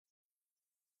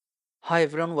Hi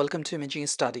everyone, welcome to Imaging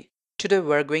Study. Today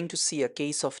we're going to see a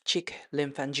case of cheek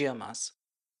lymphangiomas.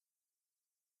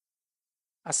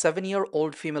 A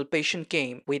 7-year-old female patient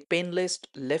came with painless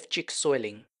left cheek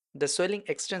swelling. The swelling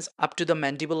extends up to the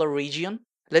mandibular region.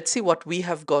 Let's see what we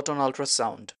have got on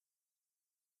ultrasound.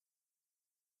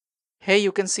 Here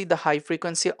you can see the high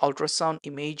frequency ultrasound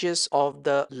images of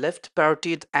the left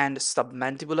parotid and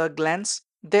submandibular glands.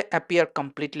 They appear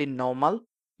completely normal.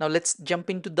 Now let's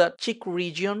jump into the cheek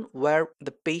region where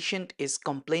the patient is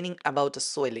complaining about a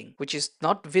swelling, which is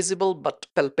not visible but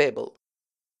palpable.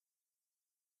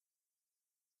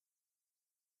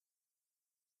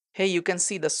 Here you can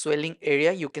see the swelling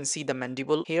area, you can see the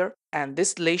mandible here, and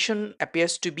this lesion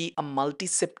appears to be a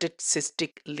multiseptate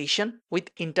cystic lesion with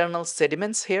internal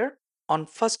sediments here. On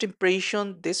first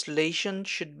impression, this lesion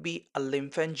should be a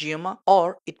lymphangioma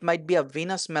or it might be a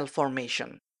venous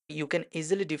malformation. You can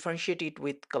easily differentiate it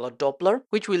with color Doppler,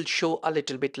 which we'll show a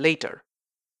little bit later.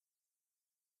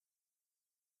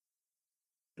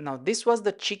 Now this was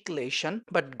the cheek lesion,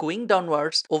 but going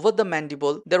downwards over the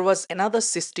mandible, there was another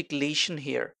cystic lesion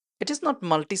here. It is not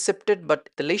multiseptate, but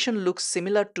the lesion looks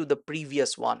similar to the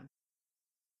previous one.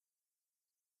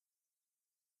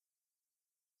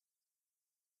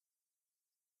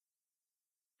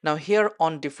 Now here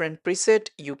on different preset,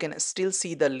 you can still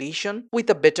see the lesion with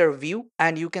a better view,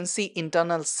 and you can see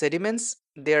internal sediments.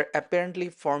 They're apparently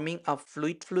forming a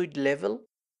fluid level.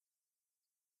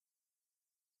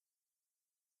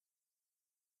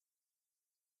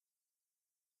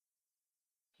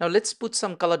 Now let's put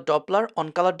some color Doppler.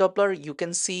 On color Doppler, you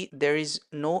can see there is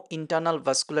no internal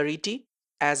vascularity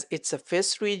as it's a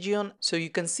face region. So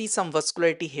you can see some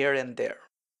vascularity here and there.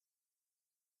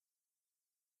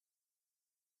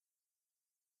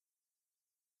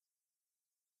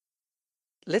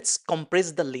 Let's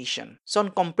compress the lesion. So on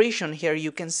compression here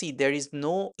you can see there is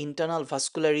no internal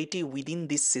vascularity within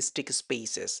these cystic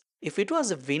spaces. If it was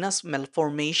a venous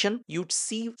malformation, you'd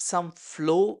see some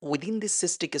flow within the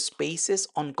cystic spaces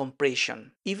on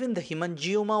compression. Even the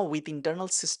hemangioma with internal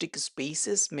cystic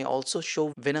spaces may also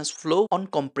show venous flow on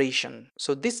compression.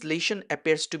 So this lesion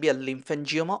appears to be a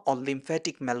lymphangioma or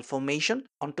lymphatic malformation.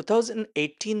 On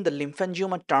 2018, the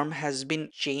lymphangioma term has been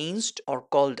changed or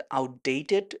called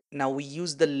outdated. Now we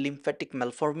use the lymphatic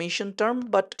malformation term,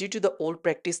 but due to the old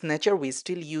practice nature, we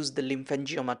still use the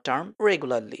lymphangioma term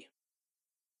regularly.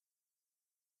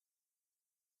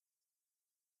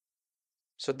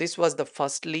 So this was the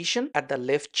first lesion at the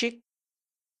left cheek,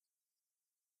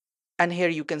 and here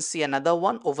you can see another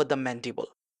one over the mandible.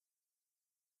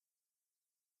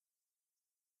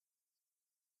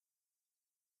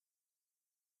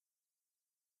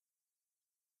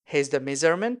 Here's the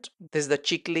measurement. This is the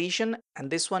cheek lesion,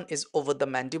 and this one is over the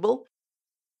mandible.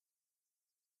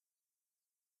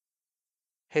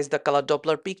 Here's the color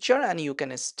Doppler picture, and you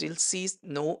can still see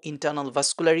no internal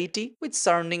vascularity with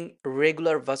surrounding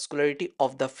regular vascularity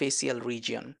of the facial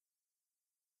region.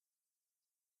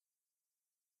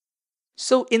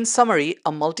 So in summary,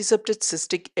 a multiseptate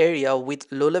cystic area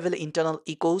with low-level internal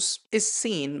echoes is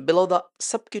seen below the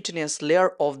subcutaneous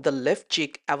layer of the left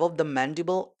cheek above the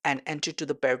mandible and anterior to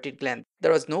the parotid gland.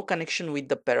 There was no connection with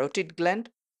the parotid gland.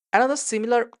 Another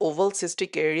similar oval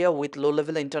cystic area with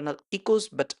low-level internal echoes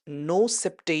but no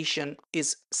septation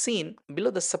is seen below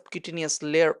the subcutaneous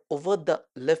layer over the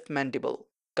left mandible.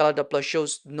 Color Doppler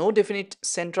shows no definite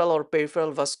central or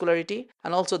peripheral vascularity,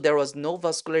 and also there was no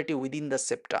vascularity within the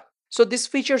septa. So these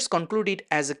features concluded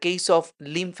as a case of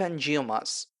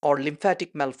lymphangiomas or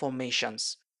lymphatic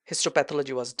malformations.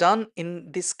 Histopathology was done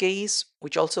in this case,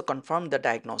 which also confirmed the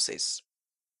diagnosis.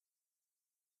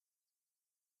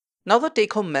 Now the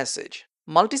take-home message.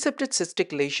 Multiseptate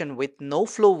cystic lesion with no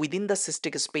flow within the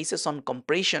cystic spaces on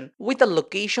compression with a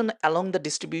location along the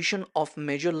distribution of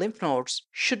major lymph nodes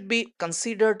should be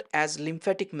considered as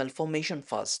lymphatic malformation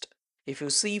first. If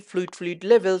you see fluid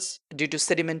levels due to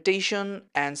sedimentation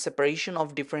and separation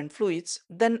of different fluids,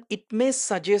 then it may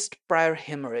suggest prior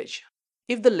hemorrhage.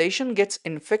 If the lesion gets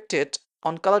infected,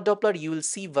 on color Doppler, you will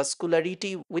see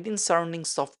vascularity within surrounding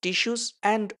soft tissues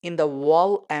and in the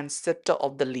wall and septa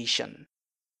of the lesion.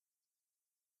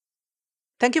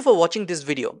 Thank you for watching this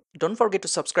video. Don't forget to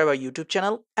subscribe our YouTube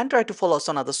channel and try to follow us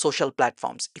on other social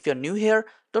platforms. If you're new here,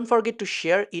 don't forget to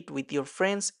share it with your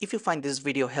friends if you find this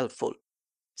video helpful.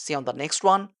 See you on the next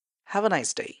one. Have a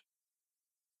nice day.